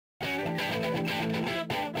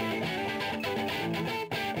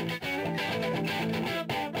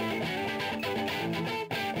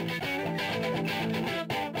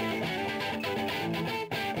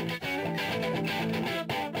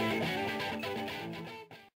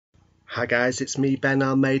Hi guys, it's me, Ben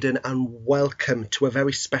Almaden, and welcome to a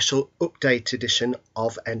very special update edition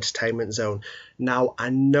of Entertainment Zone. Now, I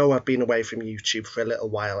know I've been away from YouTube for a little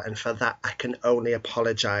while, and for that I can only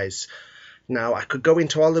apologise. Now, I could go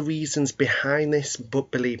into all the reasons behind this,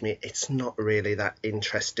 but believe me, it's not really that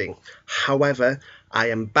interesting. However, I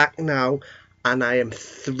am back now, and I am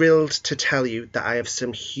thrilled to tell you that I have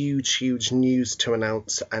some huge news to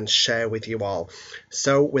announce and share with you all.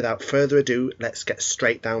 So without further ado, let's get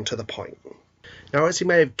straight down to the point. Now, as you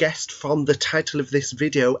may have guessed from the title of this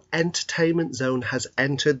video, Entertainment Zone has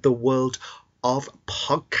entered the world of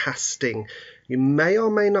podcasting. You may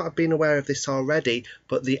or may not have been aware of this already,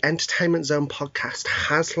 but the Entertainment Zone podcast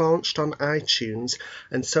has launched on iTunes,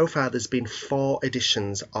 and so far there's been 4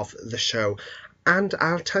 editions of the show. And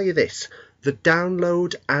I'll tell you this, the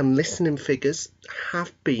download and listening figures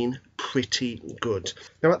have been pretty good.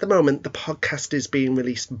 Now, at the moment, the podcast is being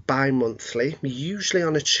released bi-monthly, usually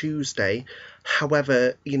on a Tuesday.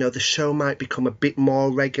 However, the show might become a bit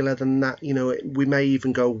more regular than that. We may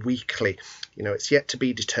even go weekly. It's yet to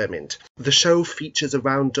be determined. The show features a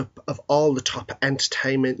roundup of all the top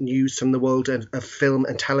entertainment news from the world of film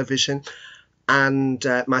and television, and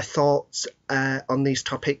my thoughts on these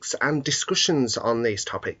topics and discussions on these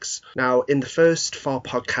topics. Now, in the first 4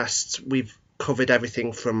 podcasts, we've covered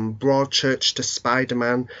everything from Broadchurch to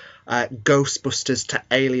Spider-Man, Ghostbusters to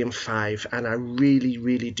Alien 5, and I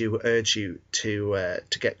really do urge you to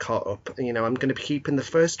get caught up. I'm going to be keeping the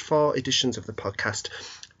first 4 editions of the podcast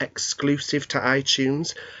exclusive to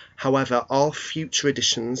iTunes. However, all future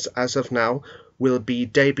editions, as of now, will be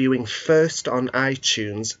debuting first on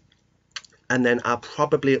iTunes, and then I'll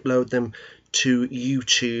probably upload them to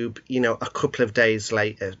YouTube, a couple of days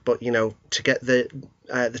later. But, to get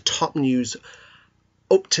the top news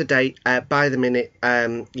up to date by the minute,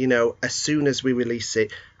 as soon as we release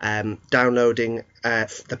it, downloading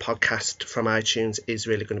the podcast from iTunes is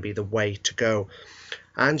really going to be the way to go.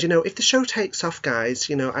 And, if the show takes off,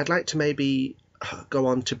 guys, I'd like to maybe go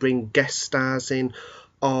on to bring guest stars in,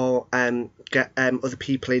 or get other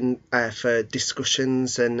people in for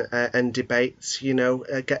discussions and debates,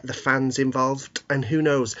 get the fans involved. And who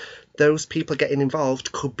knows, those people getting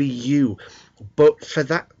involved could be you. But for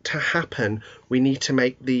that to happen, we need to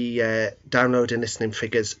make the download and listening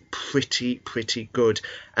figures pretty good.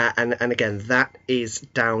 And again, that is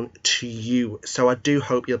down to you. So I do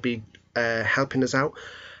hope you'll be helping us out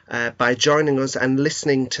by joining us and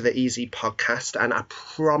listening to the Easy podcast, and I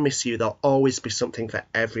promise you there'll always be something for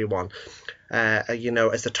everyone. As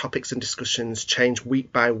the topics and discussions change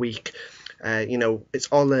week by week, it's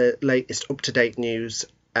all the latest up-to-date news,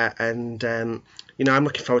 and I'm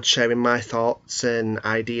looking forward to sharing my thoughts and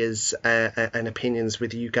ideas and opinions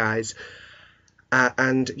with you guys.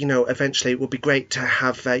 And eventually it will be great to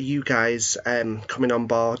have you guys coming on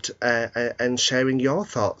board and sharing your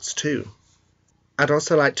thoughts too. I'd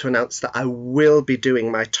also like to announce that I will be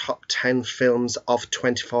doing my top 10 films of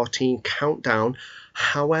 2014 countdown.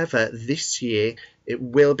 However, this year it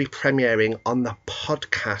will be premiering on the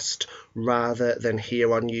podcast rather than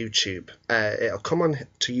here on YouTube. It'll come on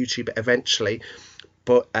to YouTube eventually,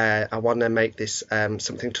 but I want to make this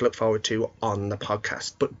something to look forward to on the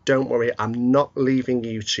podcast. But don't worry, I'm not leaving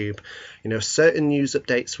YouTube. Certain news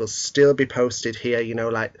updates will still be posted here,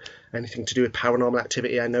 like anything to do with Paranormal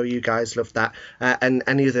Activity. I know you guys love that. And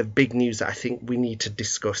any other big news that I think we need to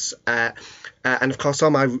discuss. And of course, all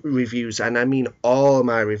my reviews, and I mean all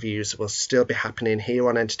my reviews, will still be happening here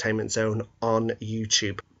on Entertainment Zone on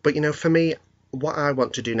YouTube. But, for me, what I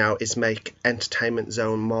want to do now is make Entertainment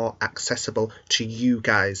Zone more accessible to you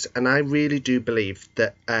guys. And I really do believe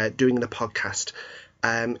that doing the podcast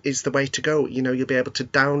is the way to go. You'll be able to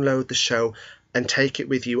download the show and take it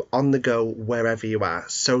with you on the go wherever you are.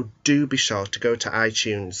 So do be sure to go to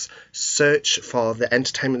iTunes, search for the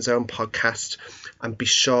Entertainment Zone podcast, and be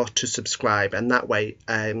sure to subscribe. And that way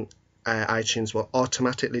iTunes will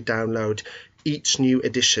automatically download each new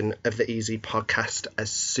edition of the Easy podcast as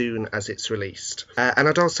soon as it's released. And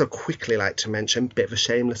I'd also quickly like to mention, bit of a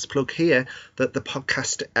shameless plug here, that the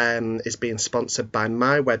podcast is being sponsored by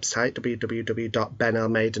my website,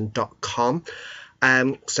 www.benalmaden.com.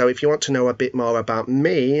 So if you want to know a bit more about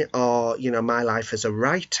me, or my life as a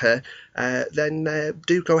writer, then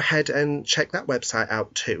do go ahead and check that website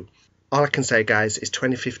out too. All I can say, guys, is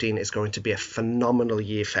 2015 is going to be a phenomenal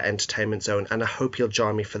year for Entertainment Zone, and I hope you'll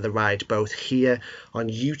join me for the ride both here on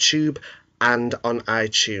YouTube and on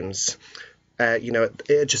iTunes.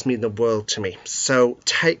 It just means the world to me. So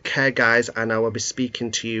take care, guys, and I will be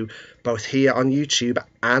speaking to you both here on YouTube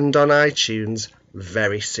and on iTunes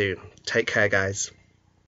very soon. Take care, guys.